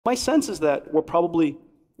My sense is that we're probably,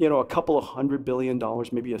 a couple of $100 billion,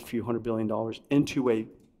 maybe a few $100 billion into a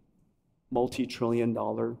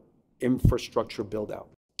multi-trillion-dollar infrastructure build-out.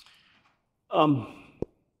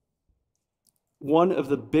 One of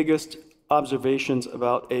the biggest observations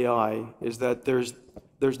about AI is that there's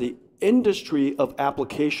the industry of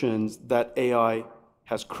applications that AI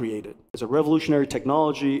has created. It's a revolutionary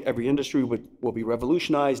technology. Every industry will be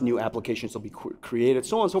revolutionized. New applications will be created,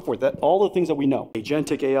 so on and so forth. All the things that we know.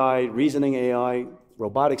 Agentic AI, reasoning AI,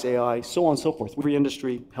 robotics AI, so on and so forth. Every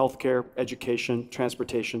industry, healthcare, education,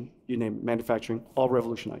 transportation, you name it, manufacturing, all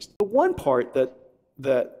revolutionized. The one part that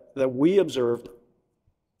we observed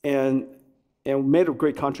and made a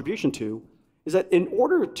great contribution to is that in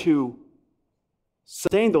order to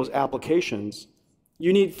sustain those applications,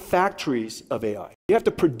 you need factories of AI. You have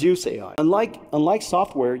to produce AI. Unlike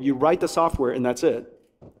software, you write the software and that's it.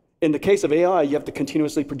 In the case of AI, you have to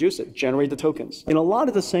continuously produce it, generate the tokens. In a lot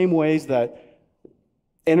of the same ways that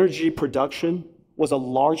energy production was a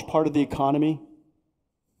large part of the economy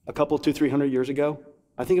a couple, 200-300 years ago,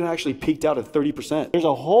 I think it actually peaked out at 30%.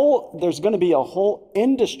 There's going to be a whole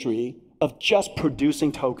industry of just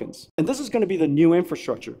producing tokens. And this is going to be the new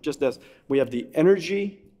infrastructure, just as we have the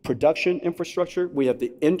energy production infrastructure, we have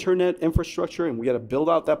the internet infrastructure, and we got to build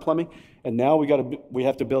out that plumbing. And now we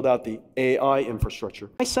have to build out the AI infrastructure.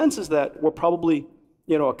 My sense is that we're probably,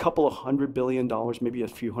 a couple of $100 billion, maybe a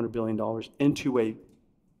few $100 billion into a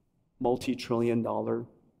multi-trillion-dollar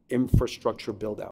infrastructure build out.